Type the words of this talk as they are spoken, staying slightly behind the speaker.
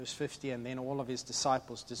Verse 50, and then all of his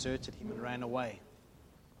disciples deserted him and ran away.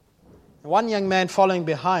 And one young man following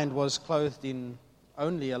behind was clothed in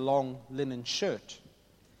only a long linen shirt.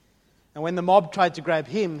 And when the mob tried to grab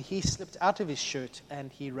him, he slipped out of his shirt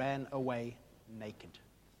and he ran away naked.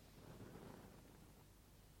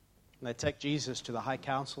 And they take Jesus to the high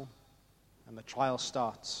council, and the trial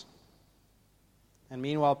starts. And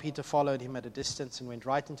meanwhile, Peter followed him at a distance and went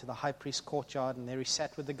right into the high priest's courtyard, and there he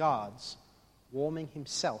sat with the guards, warming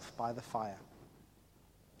himself by the fire.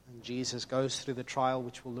 And Jesus goes through the trial,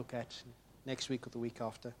 which we'll look at next week or the week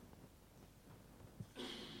after.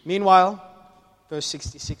 Meanwhile, verse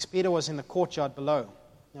 66, Peter was in the courtyard below.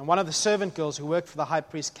 And one of the servant girls who worked for the high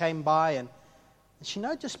priest came by, and she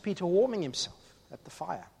noticed Peter warming himself at the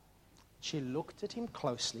fire. She looked at him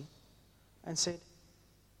closely and said,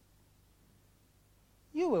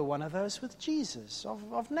 "You were one of those with Jesus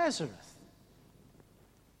of Nazareth."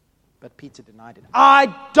 But Peter denied it. "I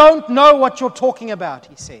don't know what you're talking about,"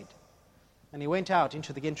 he said. And he went out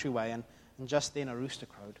into the entryway, and just then a rooster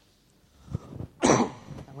crowed.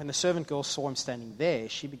 And when the servant girl saw him standing there,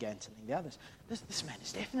 she began telling the others, this man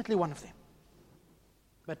is definitely one of them.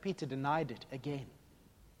 But Peter denied it again.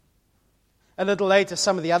 A little later,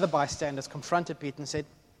 some of the other bystanders confronted Peter and said,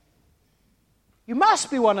 "You must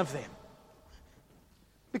be one of them,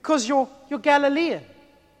 because you're Galilean."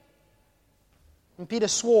 And Peter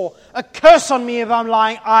swore, "A curse on me if I'm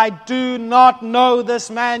lying. I do not know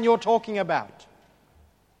this man you're talking about."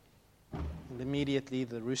 And immediately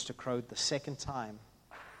the rooster crowed the second time.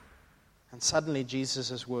 And suddenly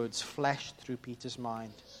Jesus' words flashed through Peter's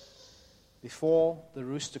mind. "Before the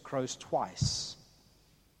rooster crows twice,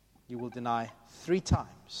 you will deny 3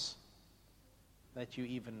 times that you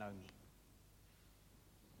even know me."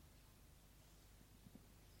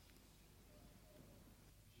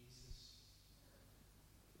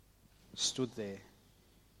 Stood there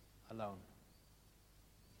alone.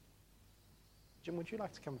 Jim, would you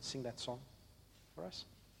like to come and sing that song for us?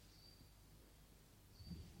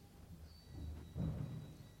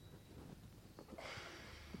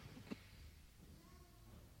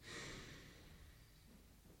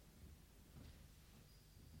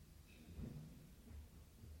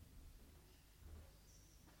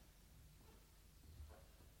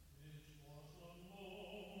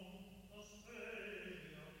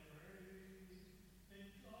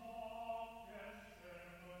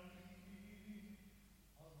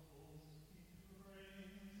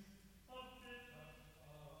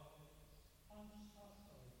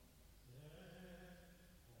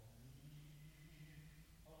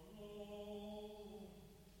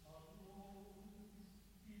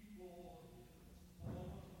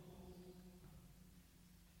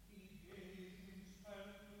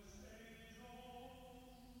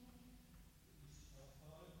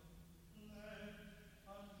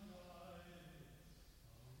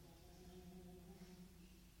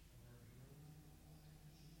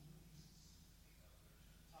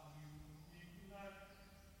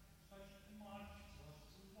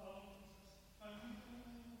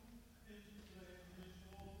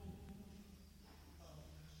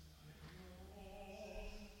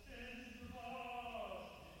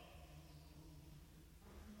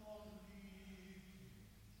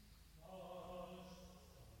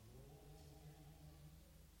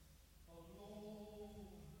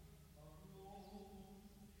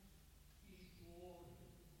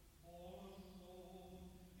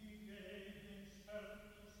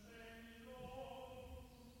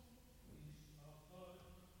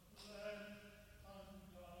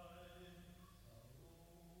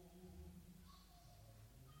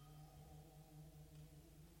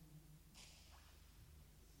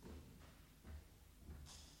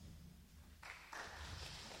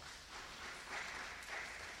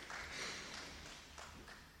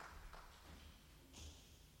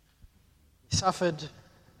 Suffered,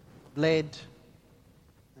 bled,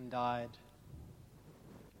 and died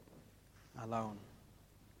alone.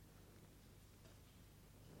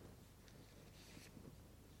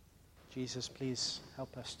 Jesus, please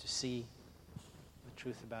help us to see the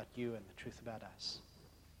truth about you and the truth about us.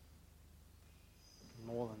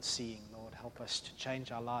 More than seeing, Lord, help us to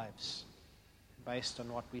change our lives based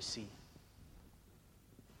on what we see.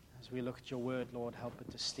 As we look at your word, Lord, help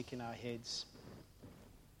it to stick in our heads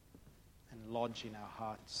and lodge in our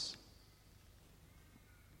hearts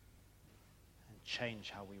and change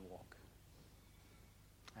how we walk.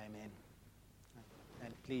 Amen.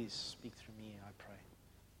 And please speak through me, I pray.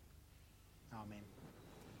 Amen.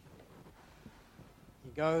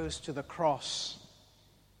 He goes to the cross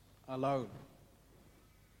alone.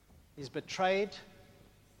 He's betrayed.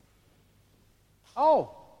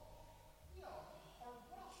 Oh!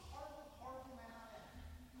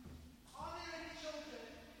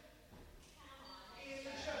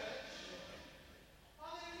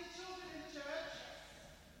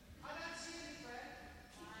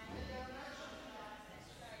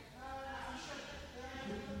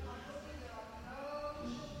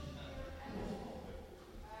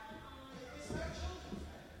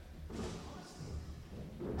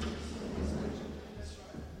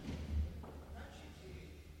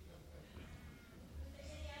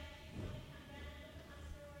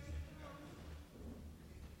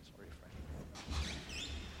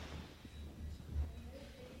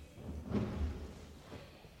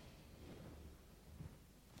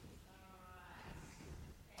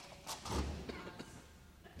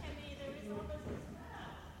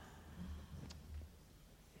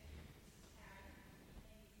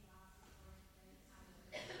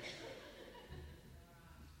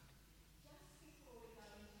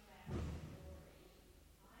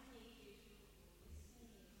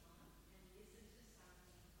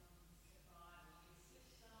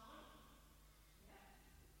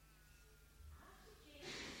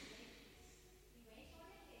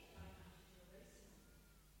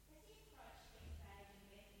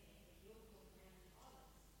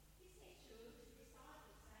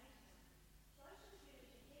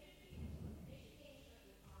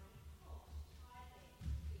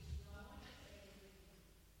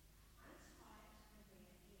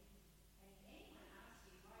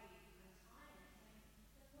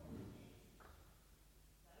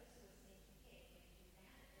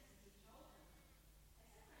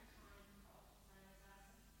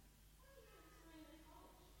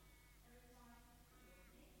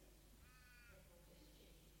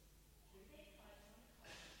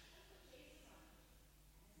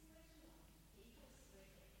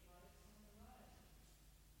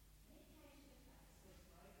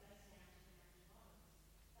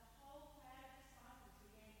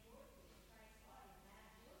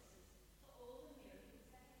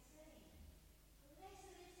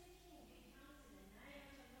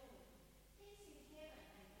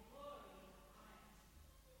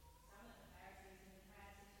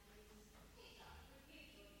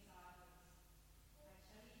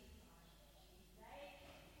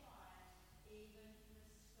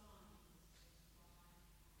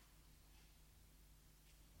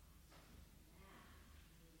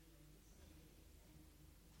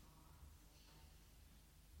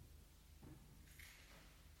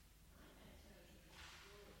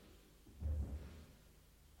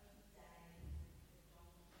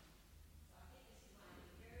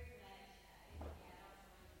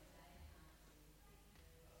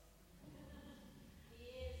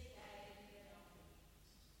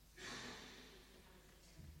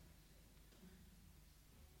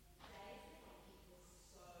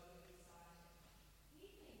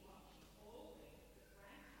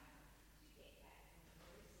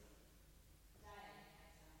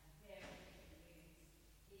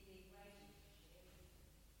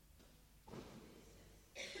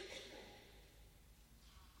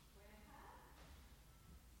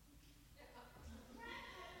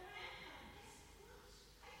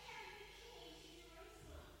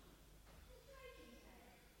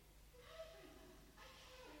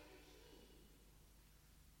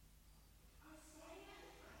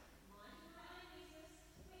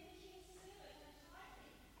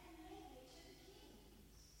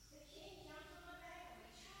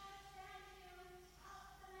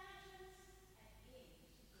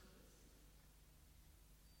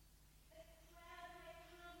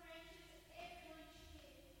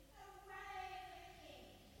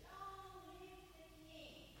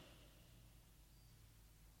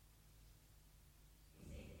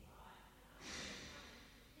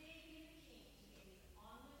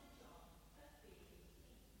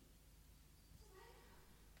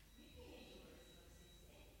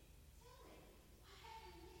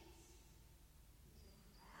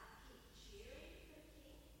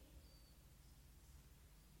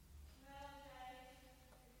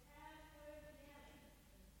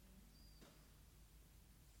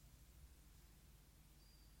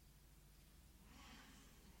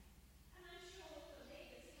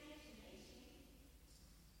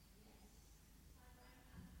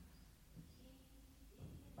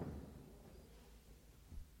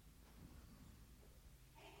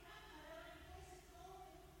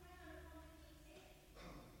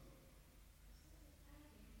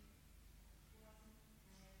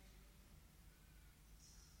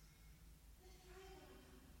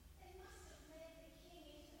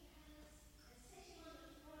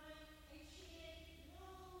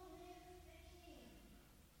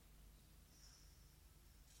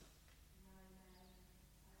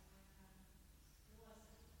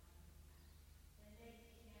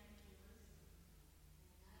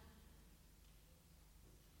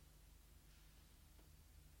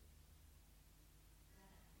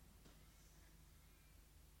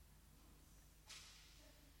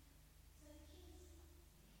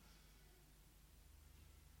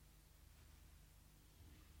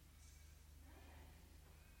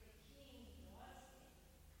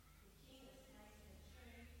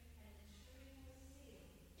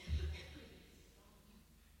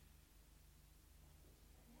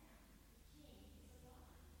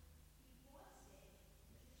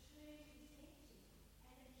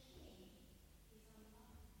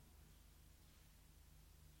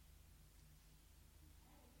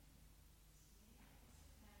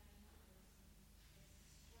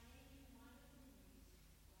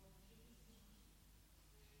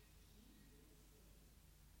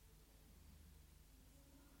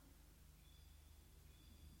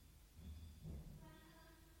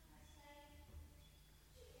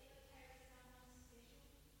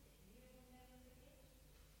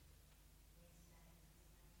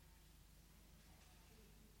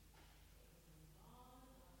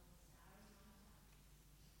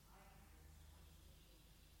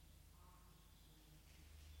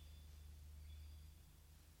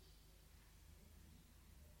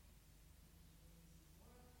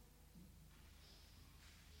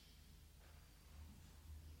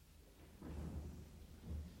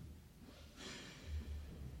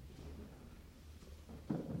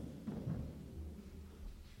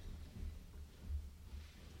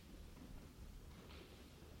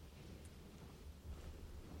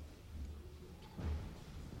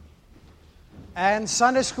 and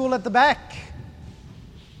Sunday school at the back.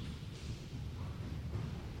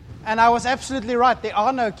 And I was absolutely right. There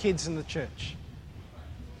are no kids in the church.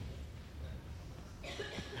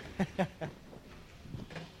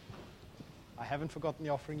 I haven't forgotten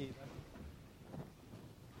the offering either.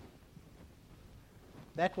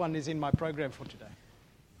 That one is in my program for today.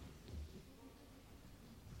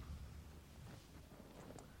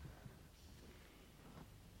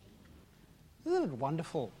 Isn't it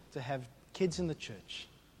wonderful to have kids in the church?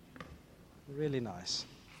 Really nice.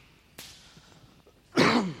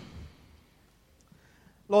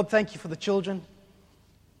 Lord, thank you for the children.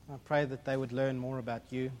 I pray that they would learn more about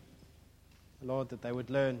you. Lord, that they would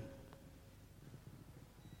learn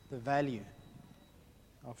the value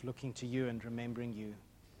of looking to you and remembering you,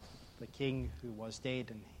 the King who was dead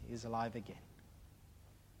and is alive again.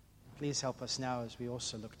 Please help us now as we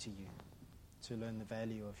also look to you to learn the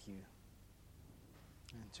value of you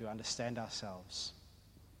and to understand ourselves.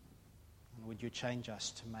 And would you change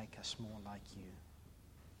us to make us more like you?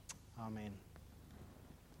 Amen.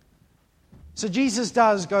 So Jesus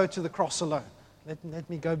does go to the cross alone. Let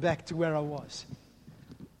me go back to where I was.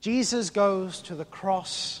 Jesus goes to the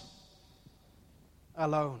cross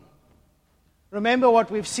alone. Remember what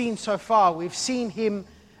we've seen so far. We've seen him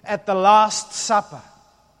at the Last Supper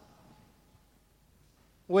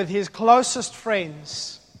with his closest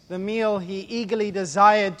friends, the meal he eagerly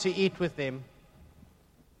desired to eat with them.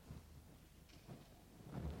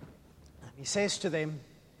 And he says to them,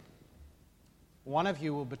 one of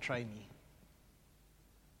you will betray me.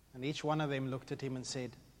 And each one of them looked at him and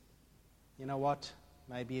said, you know what?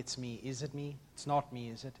 Maybe it's me. Is it me? It's not me,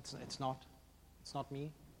 is it? It's not. It's not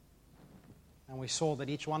me. And we saw that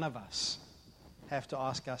each one of us have to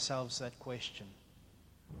ask ourselves that question.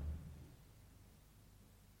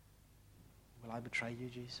 Will I betray you,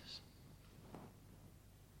 Jesus?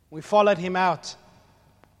 We followed him out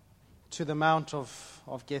to the Mount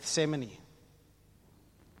of Gethsemane.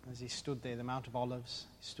 As he stood there, the Mount of Olives,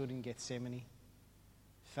 he stood in Gethsemane,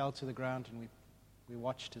 fell to the ground, and we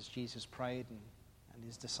watched as Jesus prayed and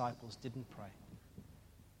his disciples didn't pray.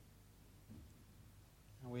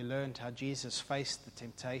 And we learned how Jesus faced the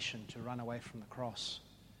temptation to run away from the cross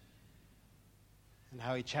and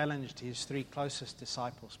how he challenged his three closest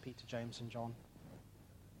disciples, Peter, James, and John,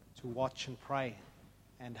 to watch and pray,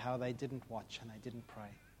 and how they didn't watch and they didn't pray.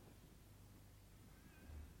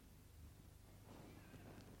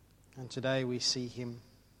 And today we see him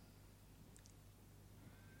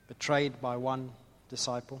betrayed by one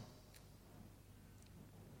disciple.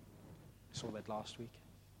 We saw that last week.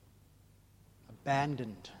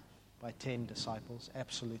 Abandoned by 10 disciples,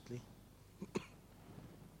 absolutely.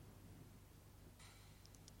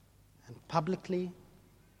 And publicly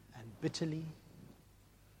and bitterly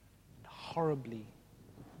and horribly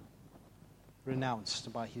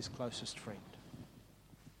renounced by his closest friend.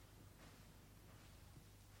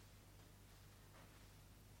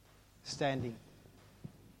 Standing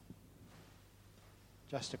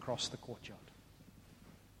just across the courtyard.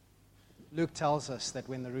 Luke tells us that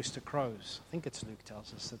when the rooster crows, I think it's Luke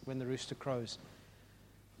tells us that when the rooster crows,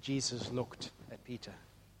 Jesus looked at Peter.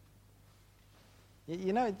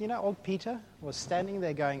 You know, old Peter was standing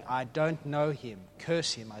there going, I don't know him.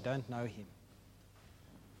 Curse him, I don't know him.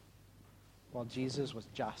 While Jesus was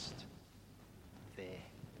just there.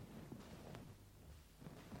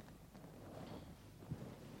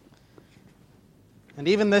 And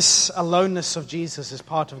even this aloneness of Jesus is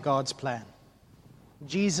part of God's plan.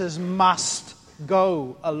 Jesus must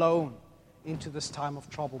go alone into this time of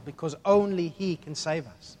trouble because only he can save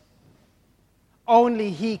us. Only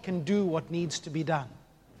he can do what needs to be done.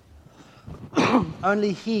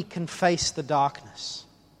 Only he can face the darkness.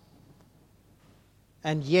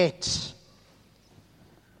 And yet,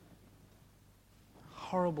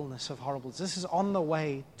 horribleness of horribles. This is on the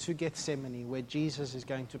way to Gethsemane where Jesus is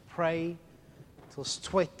going to pray till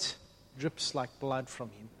sweat drips like blood from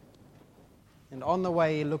him. And on the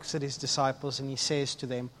way, he looks at his disciples and he says to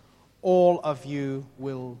them, all of you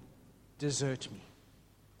will desert me.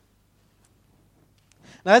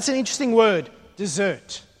 Now, that's an interesting word,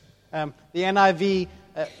 desert. The NIV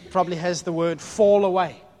probably has the word fall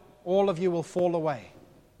away. All of you will fall away.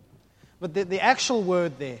 But the actual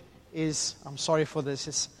word there is, I'm sorry for this,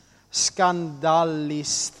 it's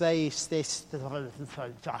scandalize.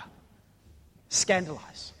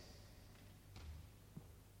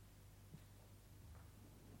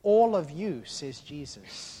 All of you, says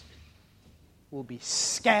Jesus, will be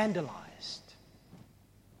scandalized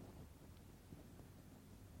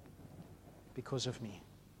because of me.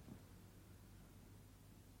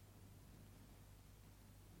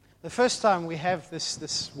 The first time we have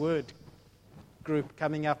this word group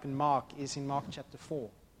coming up in Mark is in Mark chapter 4,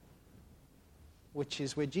 which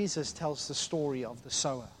is where Jesus tells the story of the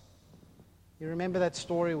sower. You remember that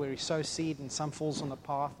story where he sows seed and some falls on the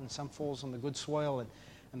path and some falls on the good soil,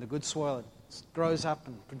 and the good soil grows up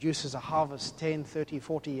and produces a harvest 10, 30,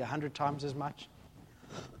 40, 100 times as much.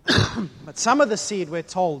 But some of the seed, we're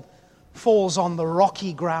told, falls on the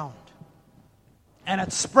rocky ground. And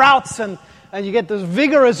it sprouts and you get this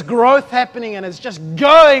vigorous growth happening and it's just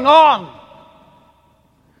going on.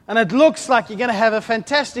 And it looks like you're going to have a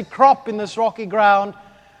fantastic crop in this rocky ground.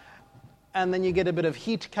 And then you get a bit of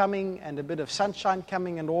heat coming and a bit of sunshine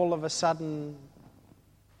coming, and all of a sudden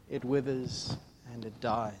it withers and it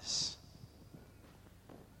dies.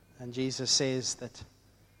 And Jesus says that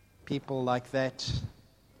people like that,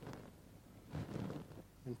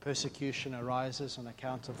 when persecution arises on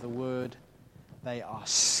account of the word, they are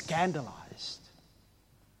scandalized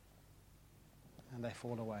and they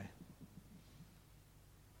fall away.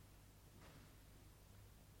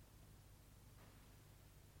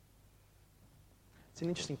 It's an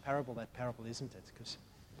interesting parable, that parable, isn't it?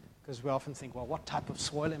 Because we often think, well, what type of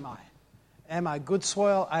soil am I? Am I good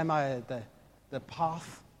soil? Am I the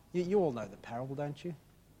path? You all know the parable, don't you?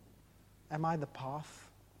 Am I the path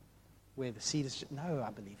where the seed is? No, I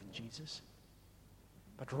believe in Jesus.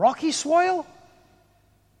 But rocky soil?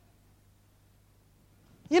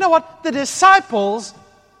 You know what? The disciples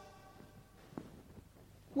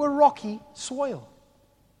were rocky soil.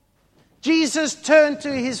 Jesus turned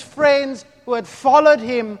to his friends who had followed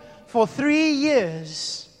him for 3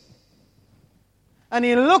 years. And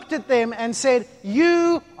he looked at them and said,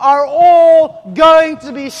 "You are all going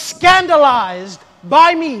to be scandalized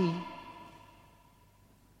by me.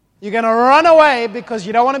 You're going to run away because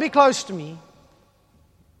you don't want to be close to me.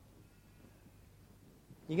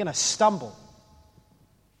 You're going to stumble.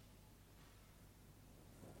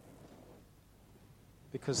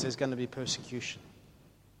 Because there's going to be persecution."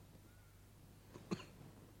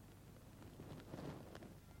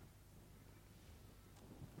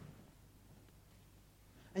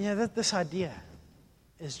 And this idea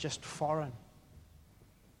is just foreign.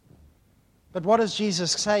 But what does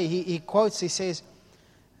Jesus say? He quotes, he says,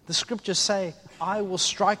 the scriptures say, "I will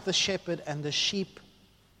strike the shepherd and the sheep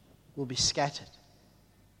will be scattered."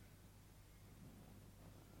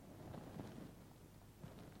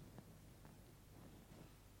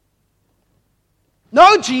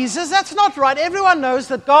 No, Jesus, that's not right. Everyone knows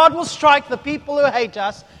that God will strike the people who hate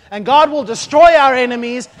us, and God will destroy our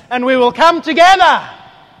enemies, and we will come together.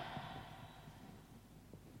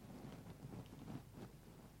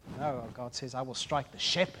 No, God says, "I will strike the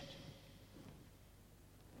shepherd,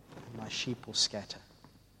 and my sheep will scatter."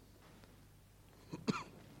 And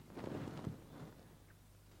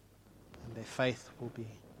their faith will be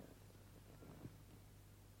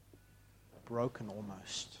broken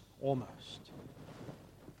almost.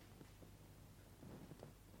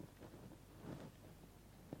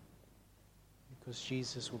 Because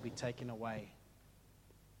Jesus will be taken away.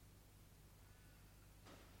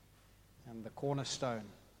 And the cornerstone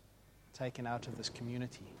taken out of this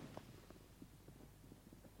community.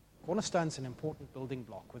 Cornerstone's an important building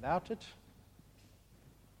block. Without it,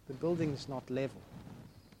 the building's not level.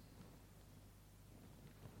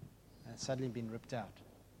 And it's suddenly been ripped out.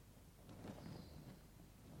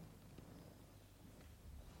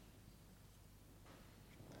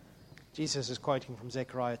 Jesus is quoting from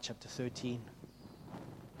Zechariah chapter 13.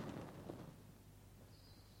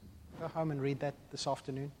 Go home and read that this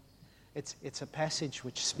afternoon. It's a passage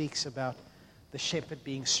which speaks about the shepherd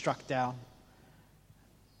being struck down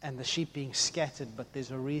and the sheep being scattered, but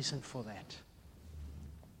there's a reason for that.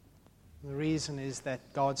 The reason is that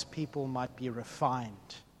God's people might be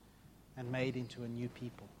refined and made into a new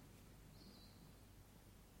people.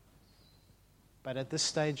 But at this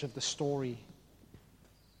stage of the story,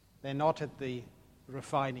 they're not at the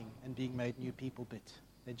refining and being made new people bit.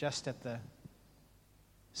 They're just at the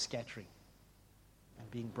scattering and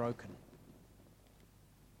being broken.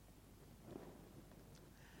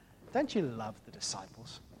 Don't you love the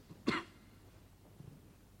disciples?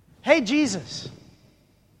 "Hey, Jesus,"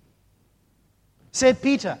 said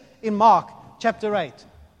Peter in Mark chapter 8,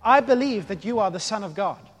 "I believe that you are the Son of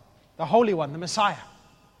God, the Holy One, the Messiah."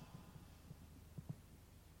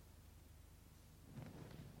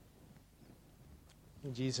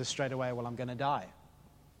 And Jesus straight away, "Well, I'm going to die."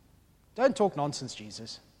 "Don't talk nonsense,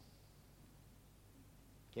 Jesus.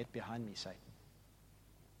 Get behind me, Satan."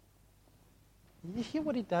 You hear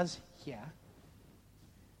what he does here?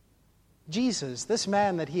 Jesus, this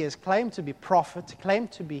man that he has claimed to be prophet,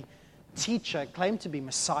 claimed to be teacher, claimed to be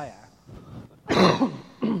Messiah.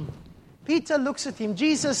 Peter looks at him.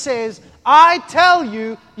 Jesus says, I tell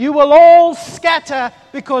you, you will all scatter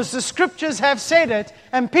because the scriptures have said it.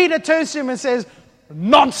 And Peter turns to him and says,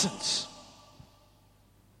 nonsense.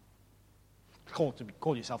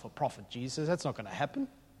 Call yourself a prophet, Jesus. That's not going to happen.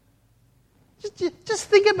 Just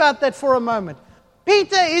think about that for a moment.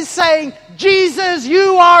 Peter is saying, Jesus,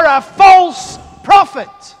 you are a false prophet.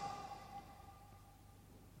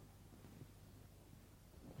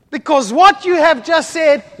 Because what you have just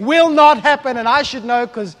said will not happen, and I should know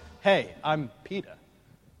because, hey, I'm Peter.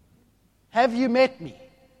 Have you met me?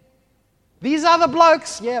 These other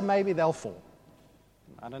blokes, yeah, maybe they'll fall.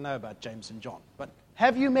 I don't know about James and John, but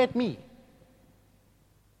have you met me?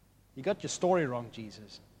 You got your story wrong,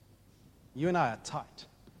 Jesus. You and I are tight.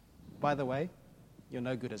 By the way, you're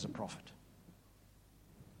no good as a prophet.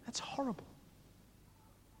 That's horrible.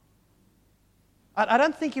 I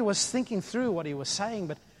don't think he was thinking through what he was saying,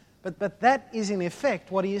 but that is in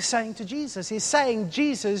effect what he is saying to Jesus. He's saying,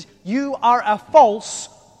 Jesus, you are a false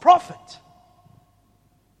prophet.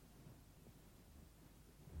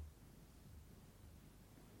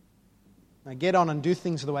 Now get on and do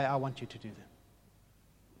things the way I want you to do them.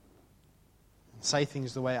 And say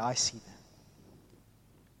things the way I see them.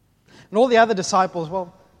 And all the other disciples,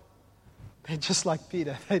 well, they're just like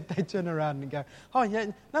Peter. They turn around and go, oh,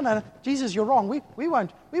 yeah, no, Jesus, you're wrong. We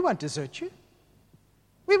won't desert you.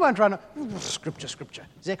 We won't run. Scripture.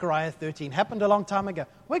 Zechariah 13 happened a long time ago.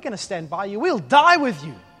 We're going to stand by you. We'll die with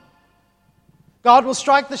you. God will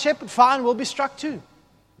strike the shepherd. Fine, we'll be struck too.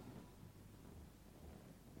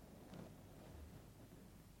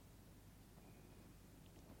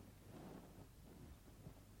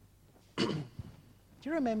 Do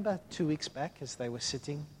you remember 2 weeks back as they were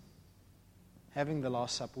sitting, having the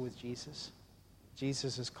Last Supper with Jesus?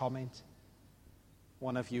 Jesus' comment,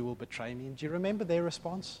 one of you will betray me. And do you remember their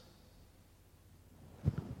response?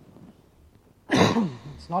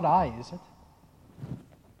 It's not I, is it?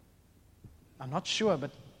 I'm not sure, but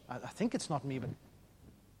I think it's not me,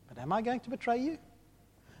 but am I going to betray you?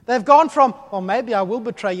 They've gone from, well, maybe I will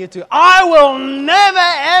betray you, to, I will never,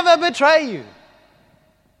 ever betray you.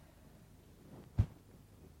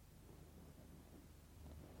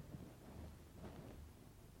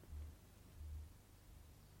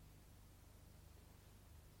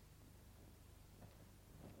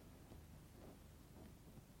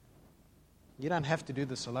 You don't have to do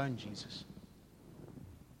this alone, Jesus.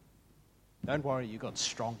 Don't worry, you've got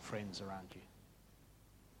strong friends around you.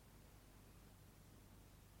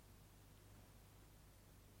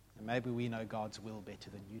 And maybe we know God's will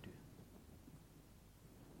better than you do.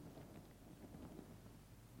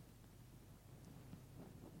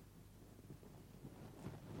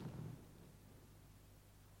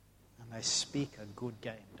 And they speak a good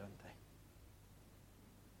game, don't they?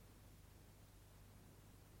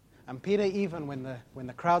 And Peter, even when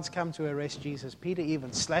the crowds come to arrest Jesus, Peter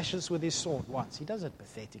even slashes with his sword once. He does it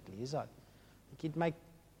pathetically. He'd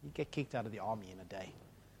get kicked out of the army in a day,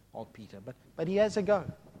 old Peter. But he has a go.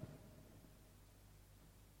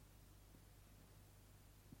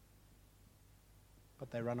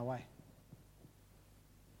 But they run away.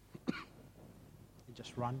 They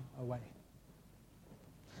just run away.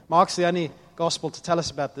 Mark's the only gospel to tell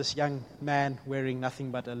us about this young man wearing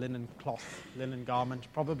nothing but a linen garment,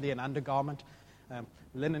 probably an undergarment.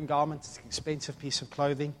 Linen garment is an expensive piece of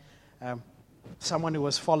clothing. Someone who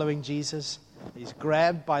was following Jesus. He's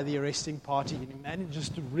grabbed by the arresting party and he manages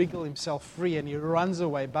to wriggle himself free and he runs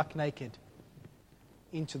away buck naked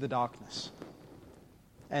into the darkness.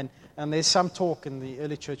 And there's some talk in the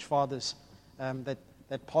early church fathers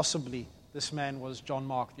that possibly this man was John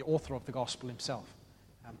Mark, the author of the gospel himself.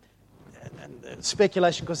 And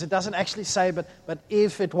speculation, because it doesn't actually say, but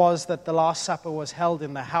if it was that the Last Supper was held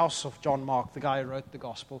in the house of John Mark, the guy who wrote the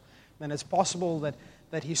gospel, then it's possible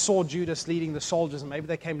that he saw Judas leading the soldiers, and maybe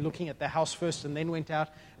they came looking at their house first and then went out,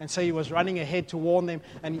 and so he was running ahead to warn them.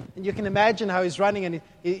 And you can imagine how he's running, and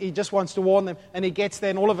he just wants to warn them, and he gets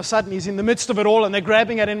there, and all of a sudden he's in the midst of it all, and they're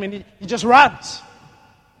grabbing at him, and he just runs.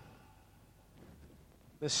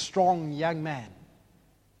 This strong young man.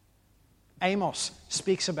 Amos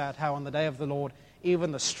speaks about how on the day of the Lord,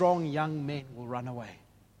 even the strong young men will run away.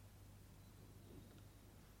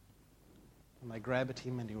 And they grab at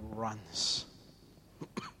him and he runs.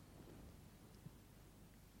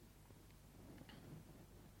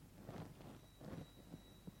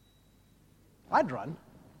 I'd run.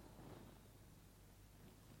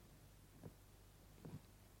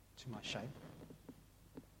 To my shame.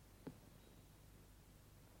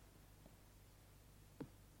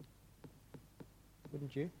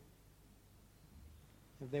 Wouldn't you?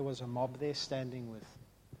 If there was a mob there standing with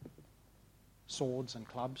swords and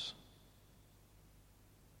clubs,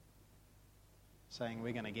 saying,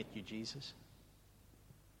 we're going to get you, Jesus.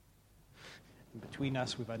 And between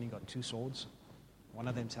us, we've only got 2 swords. One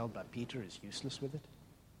of them's held by Peter, is useless with it.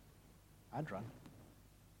 I'd run.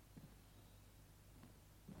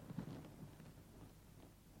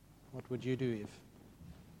 What would you do if,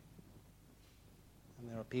 and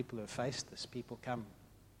there are people who have faced this, people come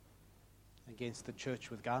against the church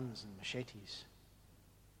with guns and machetes?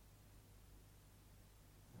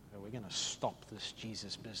 We're going to stop this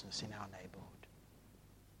Jesus business in our neighborhood.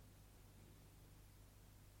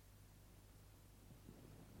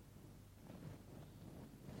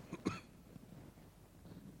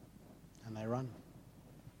 And they run.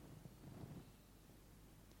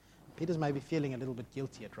 Peter's maybe feeling a little bit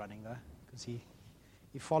guilty at running, though, because he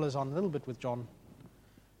follows on a little bit with John,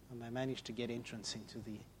 and they manage to get entrance into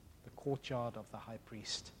the courtyard of the high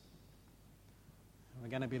priest. And we're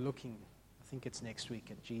going to be looking, I think it's next week,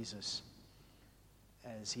 at Jesus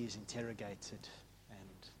as he is interrogated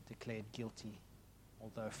and declared guilty,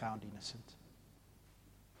 although found innocent.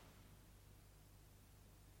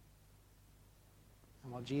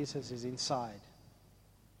 And while Jesus is inside,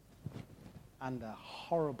 under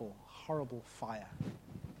horrible, horrible fire,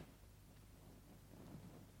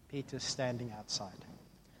 Peter's standing outside.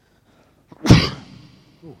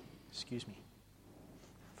 Ooh, excuse me.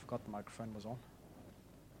 I forgot the microphone was on.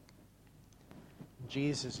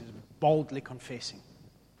 Jesus is boldly confessing,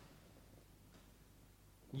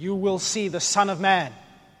 you will see the Son of Man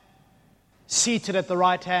seated at the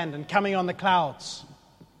right hand and coming on the clouds.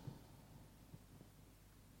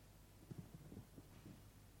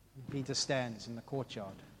 And Peter stands in the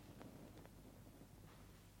courtyard.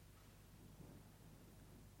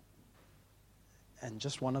 And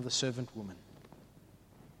just one of the servant women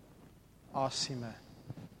asks him,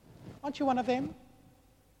 aren't you one of them?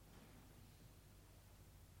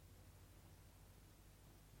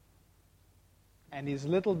 And his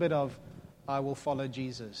little bit of, I will follow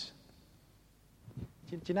Jesus.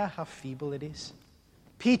 Do you know how feeble it is?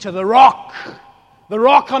 Peter, the rock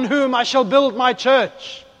on whom I shall build my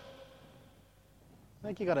church. I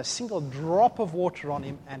think you got a single drop of water on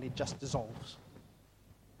him and it just dissolves.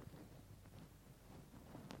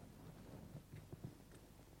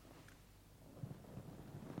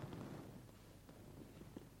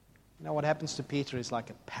 You know, what happens to Peter is like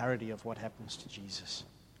a parody of what happens to Jesus.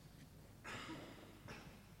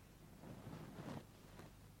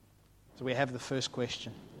 So we have the first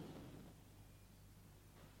question.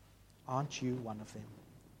 Aren't you one of them?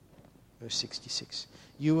 Verse 66.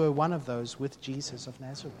 You were one of those with Jesus of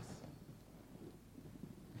Nazareth.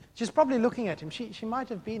 She's probably looking at him. She might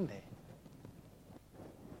have been there.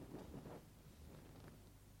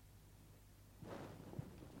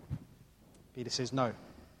 Peter says, no.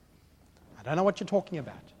 I don't know what you're talking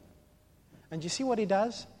about. And you see what he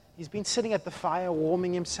does? He's been sitting at the fire,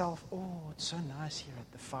 warming himself. Oh, it's so nice here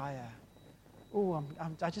at the fire. Oh,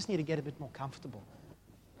 I just need to get a bit more comfortable.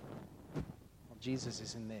 Well, Jesus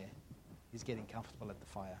is in there. He's getting comfortable at the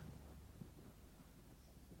fire.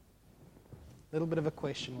 A little bit of a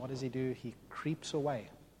question. What does he do? He creeps away.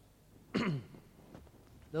 A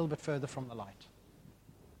little bit further from the light.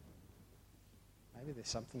 Maybe there's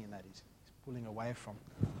something in that. He's pulling away from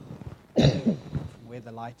where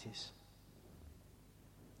the light is.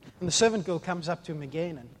 And the servant girl comes up to him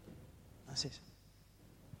again and says,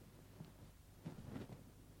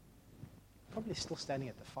 probably still standing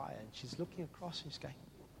at the fire, and she's looking across and she's going,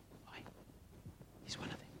 oh, he's one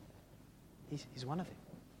of them. He's one of them.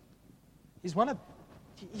 He's one of them.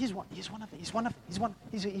 He's one of them.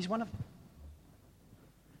 He's one of them.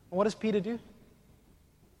 And what does Peter do?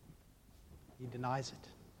 He denies it.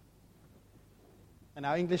 And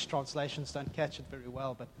our English translations don't catch it very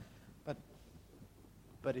well,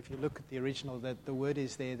 but if you look at the original, the word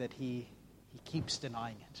is there that he keeps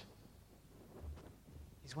denying it.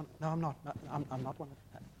 He's one. No, I'm not. I'm not one.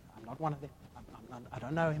 I'm not one of them. I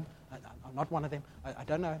don't know him. I'm not one of them. I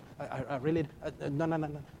don't know him. I really. No.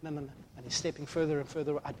 And he's stepping further and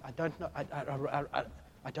further. I don't know.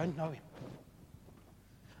 I don't know him.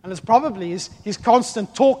 And it's probably his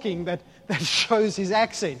constant talking that shows his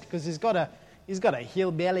accent, because he's got a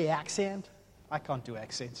hillbilly accent. I can't do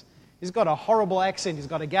accents. He's got a horrible accent. He's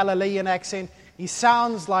got a Galilean accent. He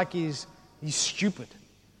sounds like he's stupid.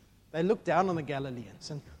 They look down on the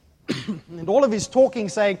Galileans. And all of his talking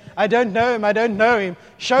saying, I don't know him,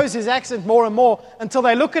 shows his accent more and more until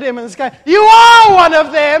they look at him and they go, you are one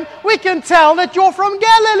of them. We can tell that you're from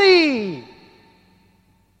Galilee.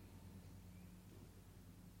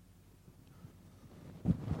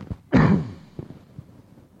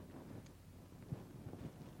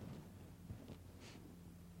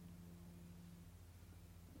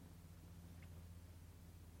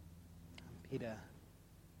 Peter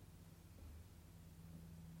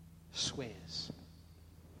swears.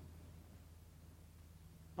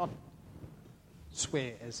 Not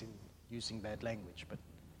swear as in using bad language, but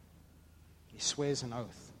he swears an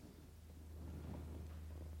oath.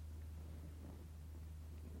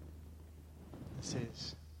 He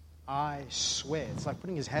says, I swear. It's like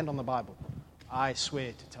putting his hand on the Bible. I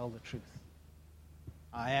swear to tell the truth.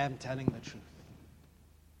 I am telling the truth.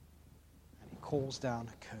 And he calls down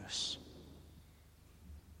a curse.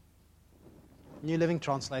 New Living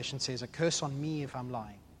Translation says, a curse on me if I'm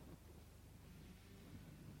lying.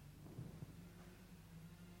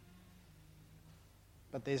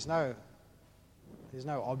 But there's no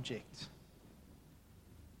object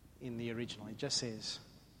in the original. It just says,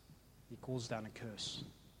 he calls down a curse.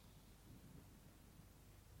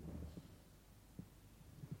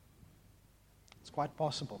 It's quite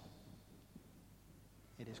possible.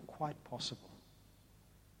 It is quite possible.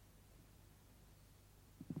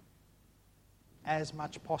 As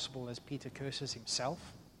much possible as Peter curses himself,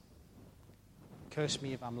 curse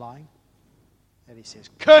me if I'm lying, that he says,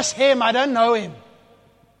 curse him, I don't know him.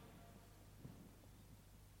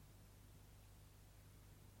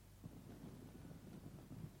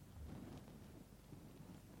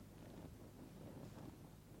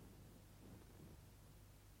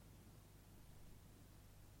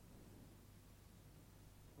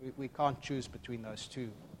 We can't choose between those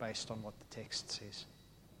two based on what the text says.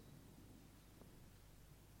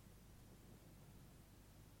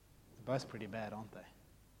 They're both pretty bad, aren't they?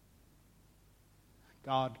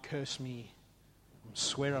 God, curse me. I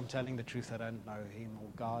swear I'm telling the truth, I don't know him. Or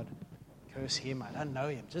God, curse him, I don't know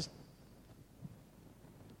him. Just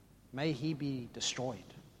may he be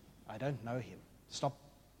destroyed. I don't know him. Stop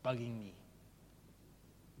bugging me.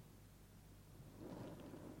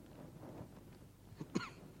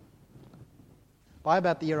 By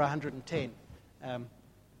about the year 110,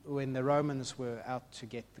 when the Romans were out to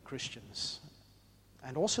get the Christians,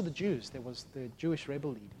 and also the Jews, there was the Jewish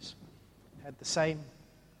rebel leaders, had the same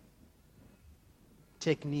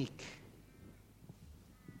technique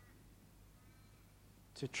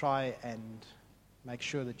to try and make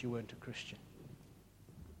sure that you weren't a Christian.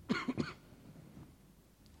 I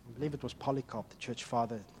believe it was Polycarp, the church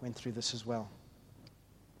father, went through this as well.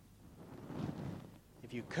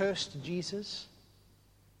 If you cursed Jesus,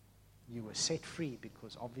 you were set free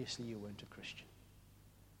because obviously you weren't a Christian.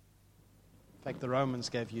 In fact, the Romans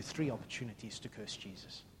gave you 3 opportunities to curse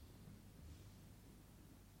Jesus.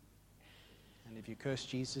 And if you cursed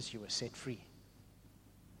Jesus, you were set free.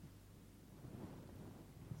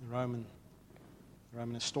 The Roman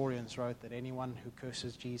historians wrote that anyone who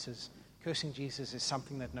curses Jesus, cursing Jesus is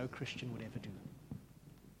something that no Christian would ever do.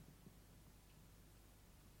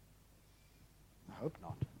 I hope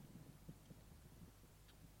not.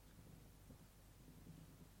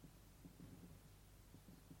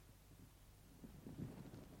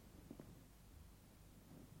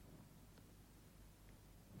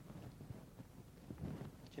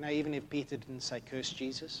 You know, even if Peter didn't say curse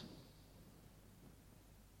Jesus,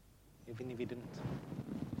 even if he didn't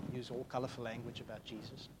use all colorful language about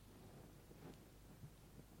Jesus,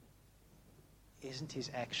 isn't his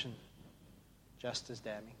action just as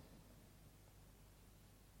damning?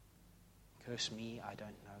 Curse me, I don't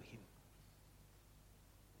know him.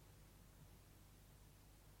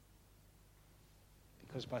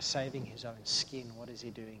 Because by saving his own skin, what is he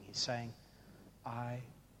doing? He's saying, I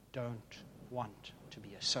don't want to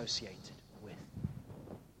be associated with him.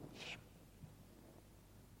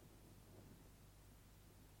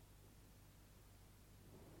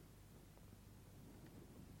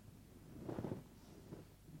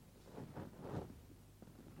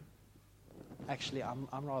 Actually, I'm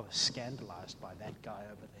rather scandalized by that guy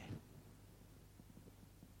over there.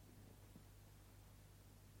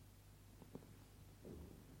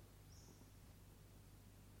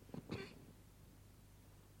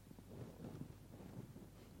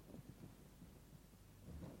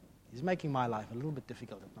 He's making my life a little bit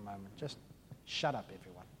difficult at the moment. Just shut up,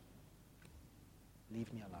 everyone.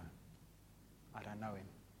 Leave me alone. I don't know him.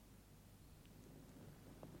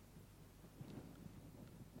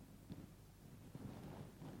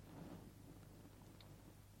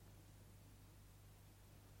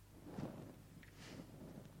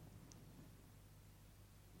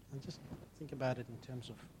 And just think about it in terms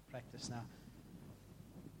of practice now.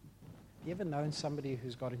 Have you ever known somebody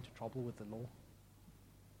who's got into trouble with the law?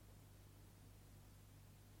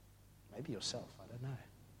 Maybe yourself, I don't know.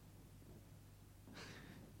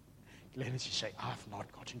 Glennis, you say, I've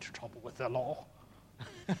not got into trouble with the law.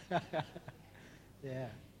 Yeah.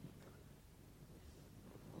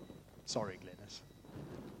 Sorry, Glennis.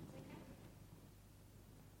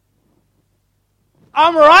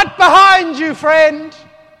 I'm right behind you, friend.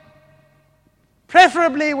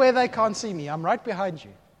 Preferably where they can't see me. I'm right behind you.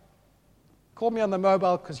 Call me on the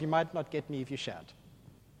mobile because you might not get me if you shout.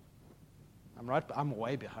 I'm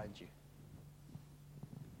way behind you.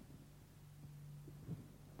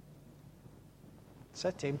 It's so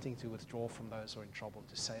tempting to withdraw from those who are in trouble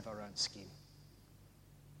to save our own skin.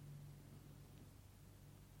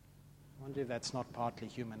 I wonder if that's not partly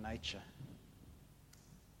human nature.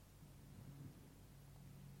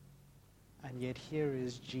 And yet here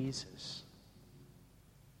is Jesus.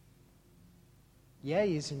 Yeah,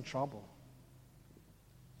 he's in trouble.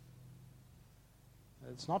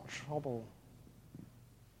 It's not trouble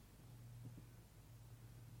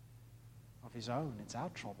of his own, it's our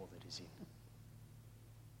trouble that he's in.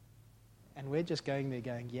 And we're just going there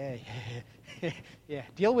going, yeah, yeah,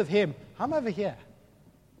 deal with him. I'm over here.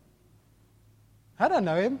 I don't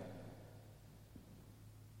know him.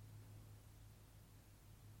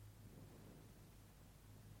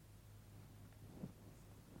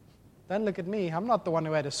 Don't look at me. I'm not the one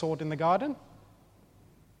who had a sword in the garden.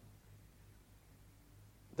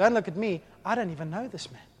 Don't look at me. I don't even know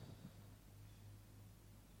this man.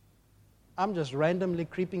 I'm just randomly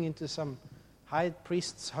creeping into some high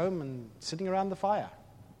priest's home and sitting around the fire.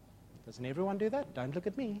 Doesn't everyone do that? Don't look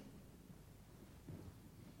at me.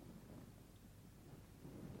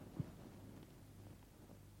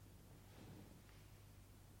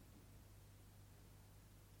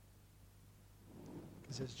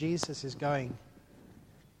 Because as Jesus is going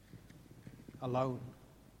alone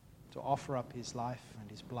to offer up his life and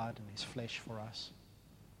his blood and his flesh for us,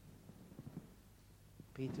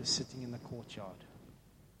 Peter's sitting in the courtyard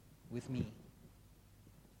with me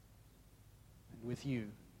and with you.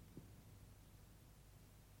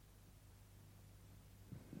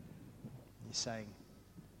 He's saying,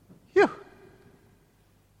 phew,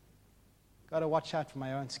 got to watch out for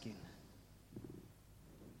my own skin.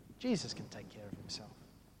 Jesus can take care of himself.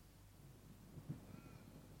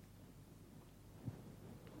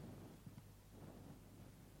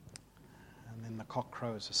 And then the cock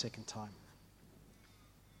crows a second time.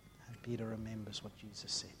 And Peter remembers what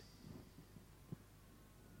Jesus said.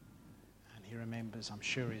 And he remembers, I'm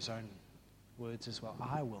sure, his own words as well.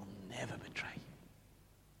 I will never betray you.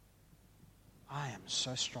 I am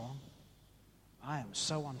so strong. I am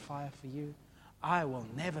so on fire for you. I will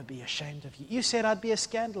never be ashamed of you. You said I'd be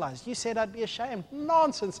scandalized. You said I'd be ashamed.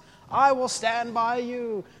 Nonsense. I will stand by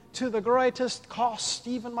you to the greatest cost.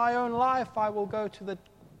 Even my own life, I will go to the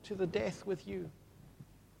death with you.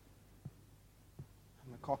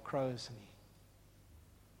 And the cock crows and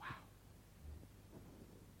wow.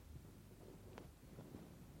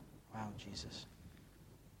 Wow, Jesus.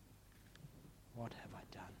 What have I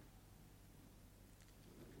done?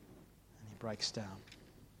 And he breaks down.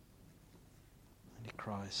 And he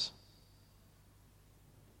cries.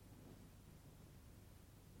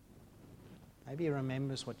 Maybe he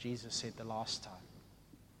remembers what Jesus said the last time.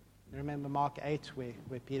 You remember Mark 8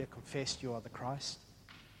 where Peter confessed, you are the Christ,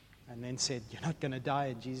 and then said, you're not going to die,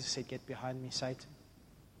 and Jesus said, get behind me, Satan.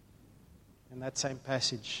 In that same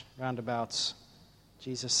passage, roundabouts,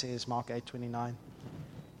 Jesus says, Mark 8:29,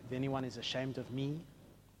 if anyone is ashamed of me,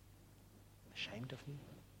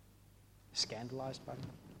 scandalized by me,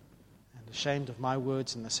 and ashamed of my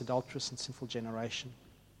words in this adulterous and sinful generation,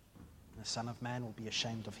 the Son of Man will be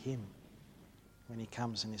ashamed of him when he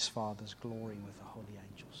comes in his Father's glory with the holy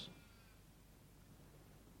angels.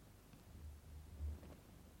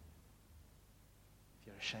 If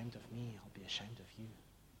you're ashamed of me, I'll be ashamed of you.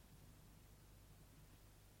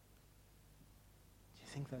 Do you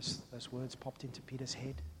think those words popped into Peter's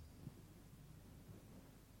head?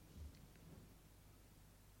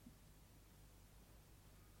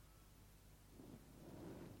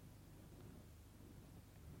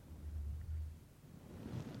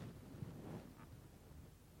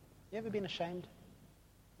 You ever been ashamed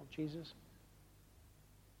of Jesus?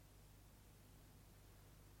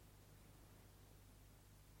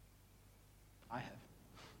 I have.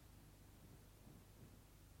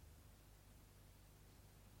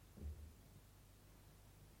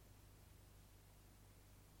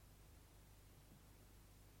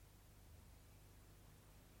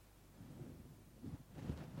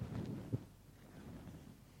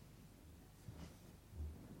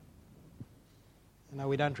 No,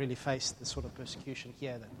 we don't really face the sort of persecution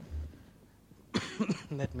here that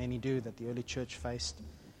that many do, that the early church faced.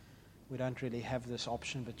 We don't really have this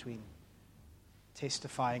option between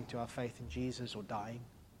testifying to our faith in Jesus or dying.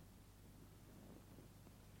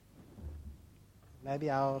 Maybe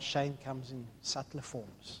our shame comes in subtler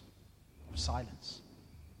forms of silence,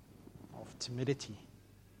 of timidity,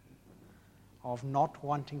 of not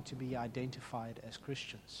wanting to be identified as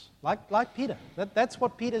Christians. Like Peter. That's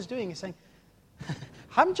what Peter's doing. He's saying,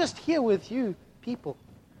 I'm just here with you people.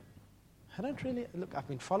 I don't really, look, I've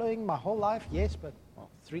been following my whole life, yes, but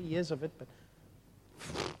 3 years of it, but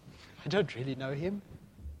I don't really know him.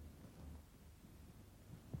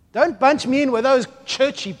 Don't bunch me in with those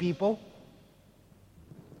churchy people.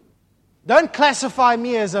 Don't classify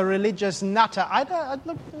me as a religious nutter. I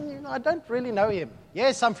don't really know him.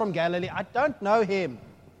 Yes, I'm from Galilee. I don't know him.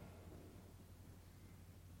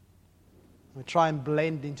 We try and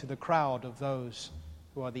blend into the crowd of those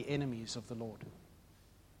who are the enemies of the Lord.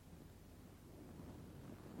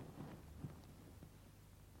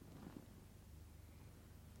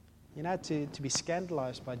 You know, to be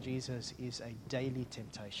scandalized by Jesus is a daily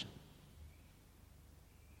temptation.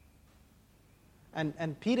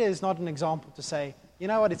 And Peter is not an example to say, you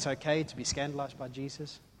know what, it's okay to be scandalized by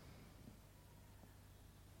Jesus.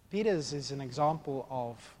 Peter is an example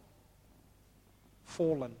of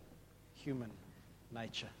fallen human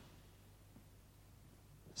nature.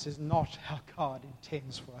 This is not how God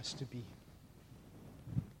intends for us to be.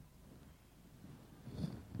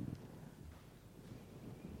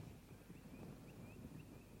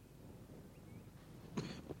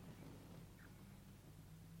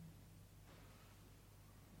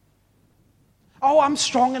 Oh, I'm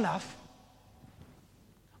strong enough.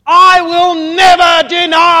 I will never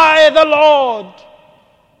deny the Lord.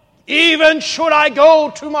 Even should I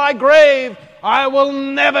go to my grave, I will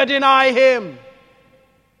never deny him.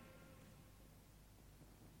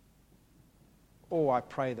 Oh, I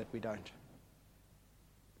pray that we don't.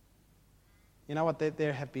 You know what?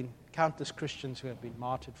 There have been countless Christians who have been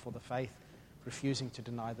martyred for the faith, refusing to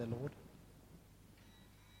deny their Lord.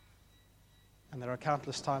 And there are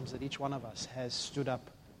countless times that each one of us has stood up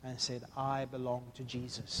and said, I belong to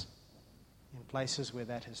Jesus, in places where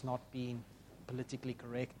that has not been politically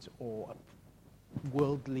correct or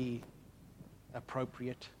worldly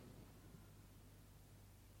appropriate.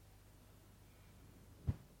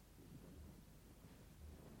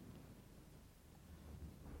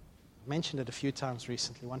 I mentioned it a few times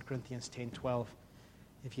recently, 1 Corinthians 10:12.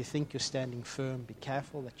 If you think you're standing firm, be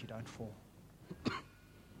careful that you don't fall.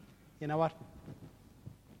 You know what?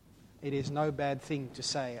 It is no bad thing to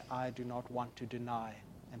say, I do not want to deny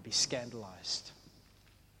and be scandalized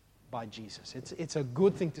by Jesus. It's a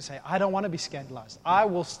good thing to say, I don't want to be scandalized. I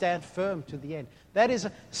will stand firm to the end. That is,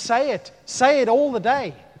 say it all the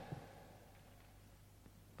day.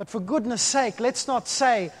 But for goodness sake, let's not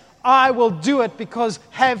say, I will do it because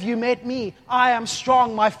have you met me? I am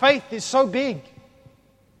strong. My faith is so big.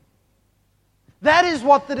 That is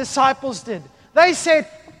what the disciples did. They said,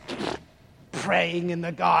 praying in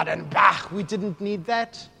the garden, we didn't need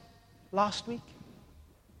that last week.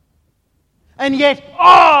 And yet,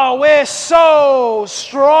 we're so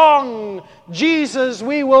strong. Jesus,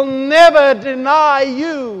 we will never deny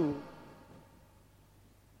you.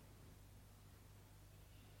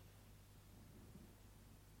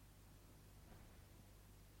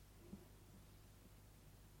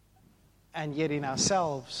 And yet in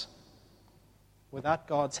ourselves, without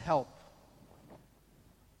God's help,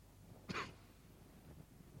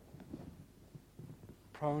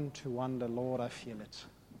 prone to wonder, Lord, I feel it.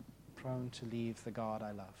 Prone to leave the God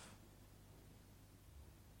I love.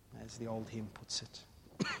 As the old hymn puts it.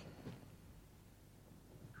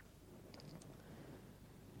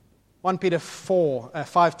 1 Peter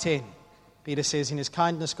 5:10. Peter says, in his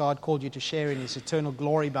kindness God called you to share in his eternal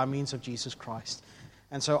glory by means of Jesus Christ.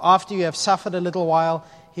 And so after you have suffered a little while,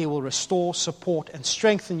 he will restore, support, and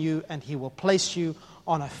strengthen you, and he will place you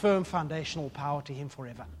on a firm foundational power to him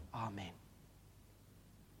forever. Amen.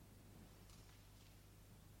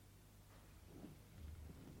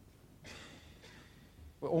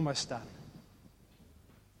 We're almost done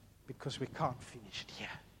because we can't finish it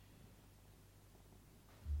here.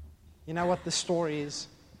 You know what the story is?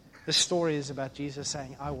 The story is about Jesus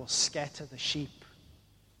saying, I will scatter the sheep.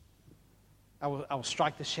 I will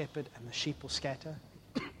strike the shepherd and the sheep will scatter.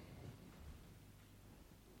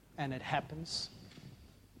 And it happens.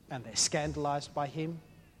 And they're scandalized by him.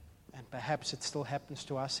 And perhaps it still happens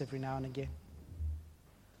to us every now and again.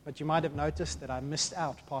 But you might have noticed that I missed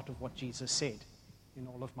out part of what Jesus said in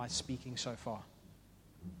all of my speaking so far.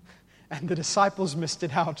 And the disciples missed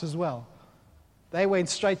it out as well. They went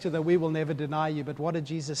straight to the we will never deny you. But what did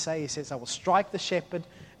Jesus say? He says, I will strike the shepherd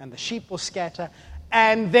and the sheep will scatter,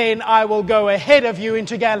 and then I will go ahead of you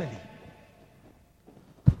into Galilee.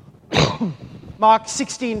 Mark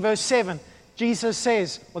 16 verse 7. Jesus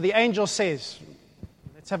says, or the angel says,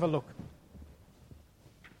 let's have a look.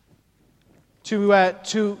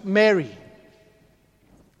 To Mary.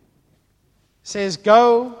 says,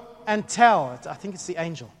 go and tell, I think it's the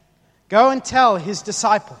angel, go and tell his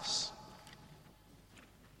disciples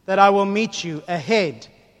that I will meet you ahead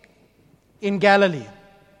in Galilee.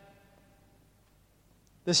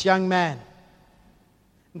 This young man.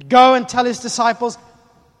 Go and tell his disciples,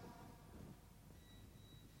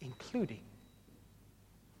 including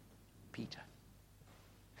Peter.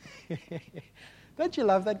 Don't you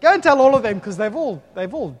love that? Go and tell all of them, because they've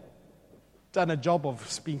all done a job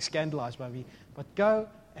of being scandalized by me. But go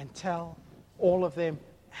and tell all of them,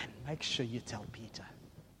 and make sure you tell Peter.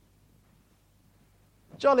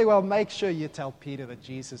 Jolly well, make sure you tell Peter that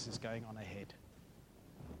Jesus is going on ahead.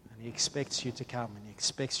 And he expects you to come, and he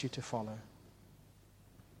expects you to follow.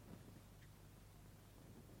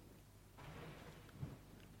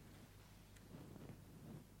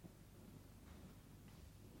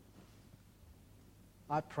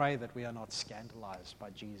 I pray that we are not scandalized by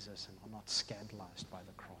Jesus and are not scandalized by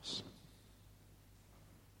the cross.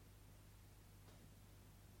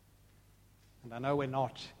 And I know we're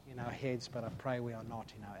not in our heads, but I pray we are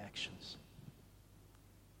not in our actions.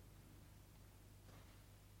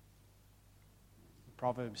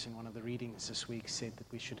 Proverbs in one of the readings this week said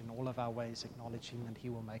that we should in all of our ways acknowledge him and he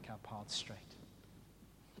will make our paths straight.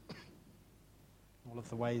 All of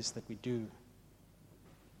the ways that we do.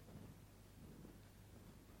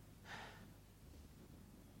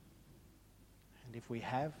 And if we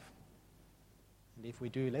have, and if we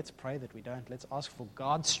do, let's pray that we don't. Let's ask for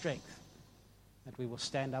God's strength, that we will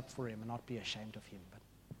stand up for him and not be ashamed of him. But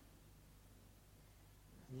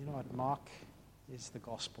you know what? Mark is the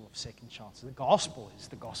gospel of second chances. The gospel is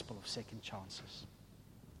the gospel of second chances.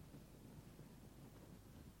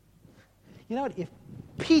 You know what? If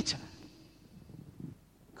Peter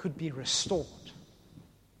could be restored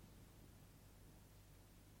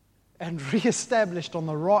and reestablished on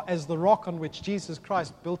the rock, as the rock on which Jesus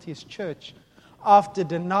Christ built his church, after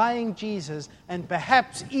denying Jesus and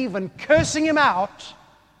perhaps even cursing him out,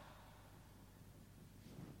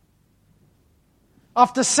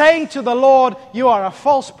 after saying to the Lord, you are a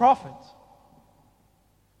false prophet,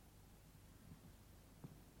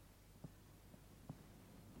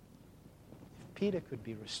 if Peter could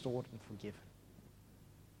be restored and forgiven,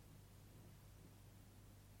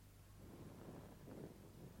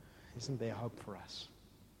 isn't there hope for us?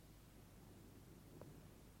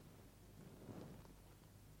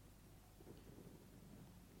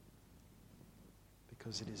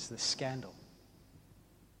 Because it is the scandal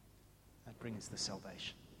that brings the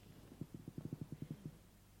salvation.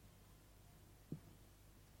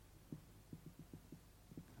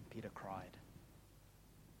 And Peter cried.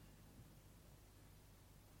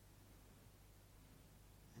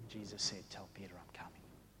 And Jesus said, tell Peter I'm coming.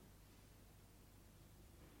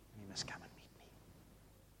 And he must come and meet me.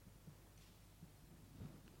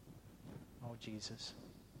 Oh, Jesus.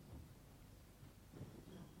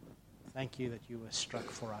 Thank you that you were struck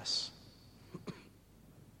for us.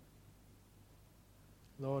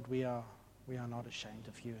 Lord, we are not ashamed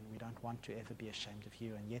of you, and we don't want to ever be ashamed of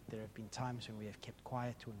you, and yet there have been times when we have kept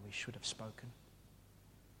quiet when we should have spoken,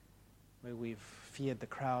 where we've feared the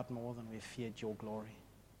crowd more than we've feared your glory.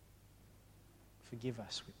 Forgive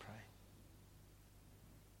us, we pray.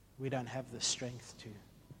 We don't have the strength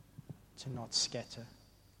to not scatter.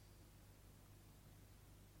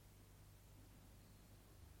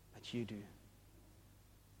 But you do.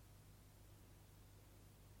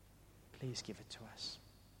 Please give it to us.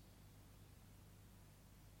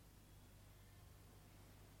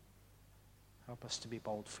 Help us to be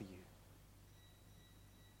bold for you.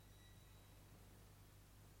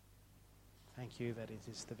 Thank you that it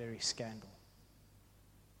is the very scandal.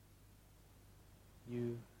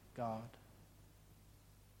 You, God,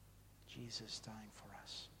 Jesus dying for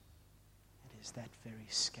us. It is that very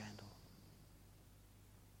scandal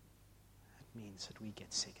that means that we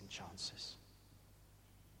get second chances.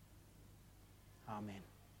 Amen.